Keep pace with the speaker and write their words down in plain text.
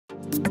I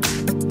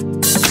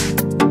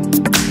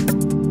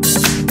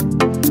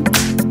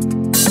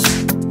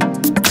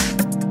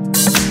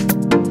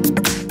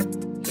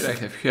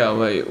have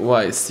HUAWEI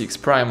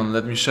Y6 Prime, and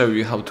let me show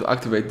you how to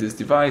activate this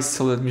device.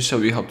 So let me show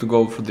you how to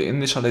go through the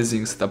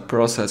initializing setup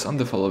process on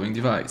the following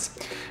device.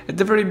 At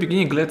the very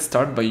beginning, let's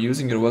start by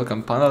using your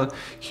welcome panel.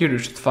 Here you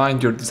should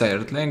find your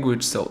desired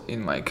language, so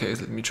in my case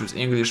let me choose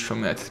English from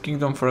United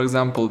Kingdom, for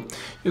example.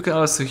 You can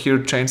also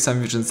here change some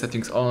vision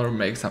settings on or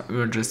make some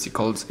emergency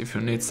calls if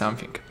you need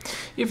something.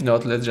 If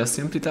not, let's just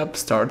simply tap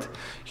start.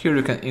 Here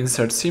you can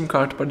insert SIM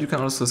card, but you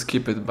can also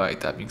skip it by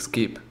tapping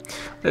skip.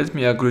 Let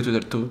me agree to the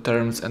two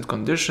terms and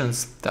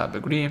conditions, tap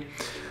agree.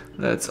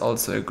 Let's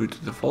also agree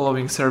to the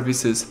following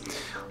services.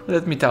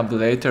 Let me tap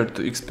later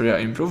to Xperia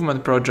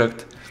improvement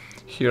project.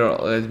 Here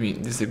let me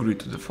disagree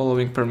to the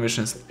following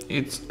permissions.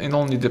 It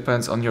only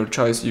depends on your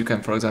choice. You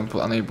can, for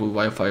example, enable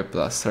Wi-Fi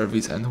plus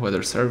service and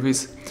weather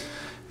service.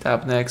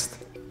 Tap next.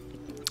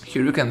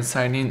 Here you can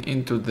sign in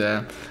into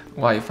the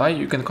Wi-Fi.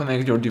 You can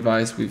connect your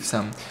device with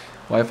some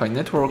Wi-Fi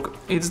network.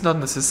 It's not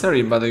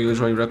necessary, but I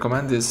usually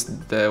recommend this.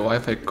 The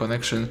Wi-Fi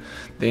connection,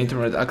 the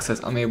internet access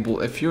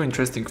enable a few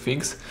interesting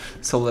things,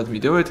 so let me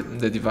do it.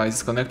 The device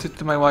is connected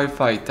to my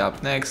Wi-Fi,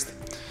 tap next,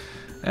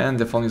 and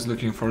the phone is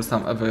looking for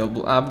some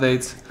available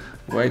updates.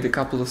 Wait a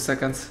couple of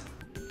seconds,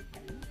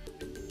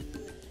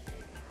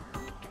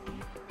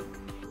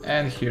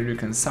 and here you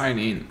can sign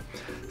in.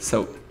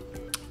 So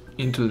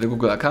into the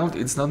Google account,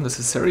 it's not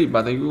necessary,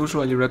 but I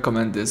usually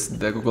recommend this.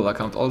 The Google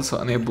account also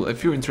enable a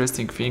few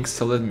interesting things,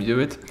 so let me do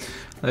it.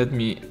 Let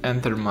me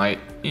enter my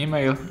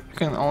email. You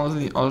can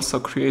also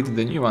create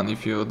the new one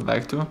if you would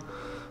like to,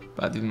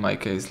 but in my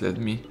case let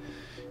me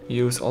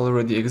use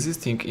already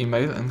existing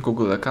email and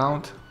Google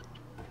account.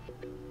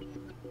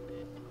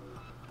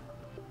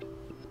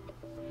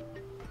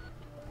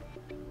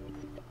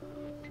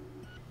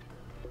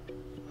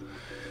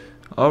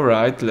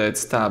 Alright,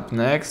 let's tap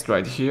next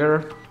right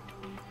here.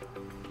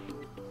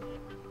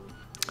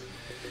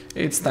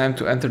 It's time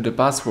to enter the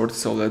password,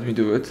 so let me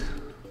do it.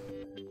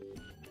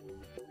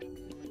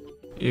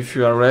 If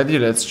you are ready,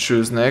 let's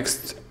choose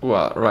next.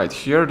 Well, right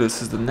here,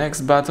 this is the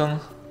next button.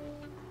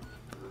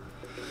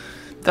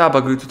 Tap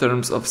agree to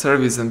terms of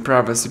service and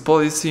privacy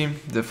policy.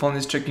 The phone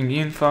is checking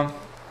info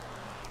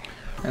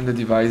and the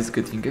device is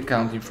getting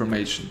account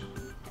information.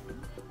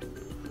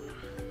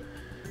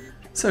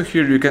 So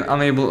here you can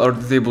enable or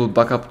disable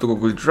backup to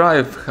Google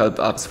Drive, help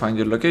apps find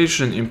your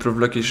location, improve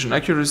location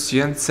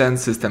accuracy and send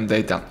system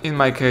data. In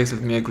my case,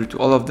 let me agree to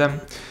all of them.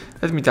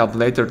 Let me tap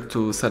later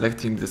to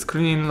selecting the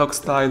screen lock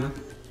style.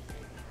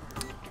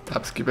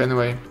 Tap skip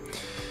anyway.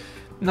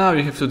 Now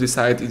you have to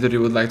decide either you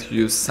would like to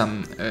use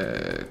some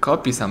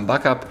copy, some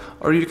backup,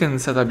 or you can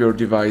set up your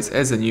device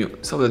as a new.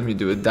 So let me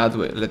do it that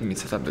way. Let me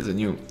set up as a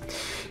new.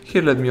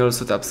 Here let me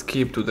also tap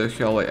skip to the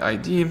HUAWEI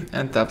ID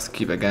and tap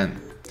skip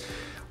again.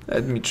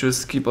 Let me choose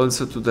skip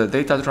also to the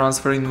data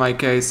transfer in my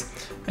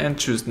case and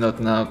choose not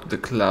now to the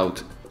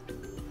cloud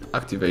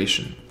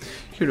activation.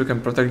 Here you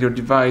can protect your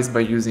device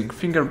by using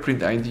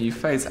fingerprint ID,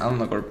 face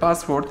unlock or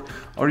password,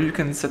 or you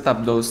can set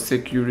up those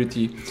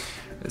security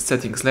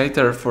settings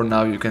later. For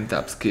now you can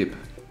tap skip.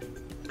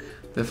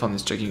 The phone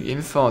is checking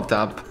info,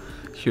 tap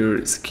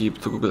here skip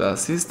to Google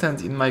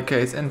Assistant in my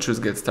case and choose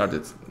get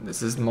started.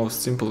 This is the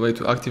most simple way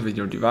to activate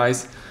your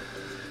device.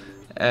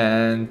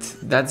 And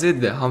that's it,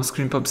 the home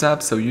screen pops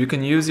up, so you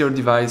can use your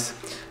device.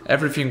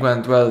 Everything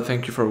went well,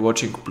 thank you for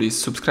watching. Please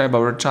subscribe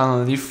our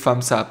channel, leave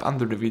thumbs up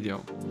under the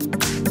video.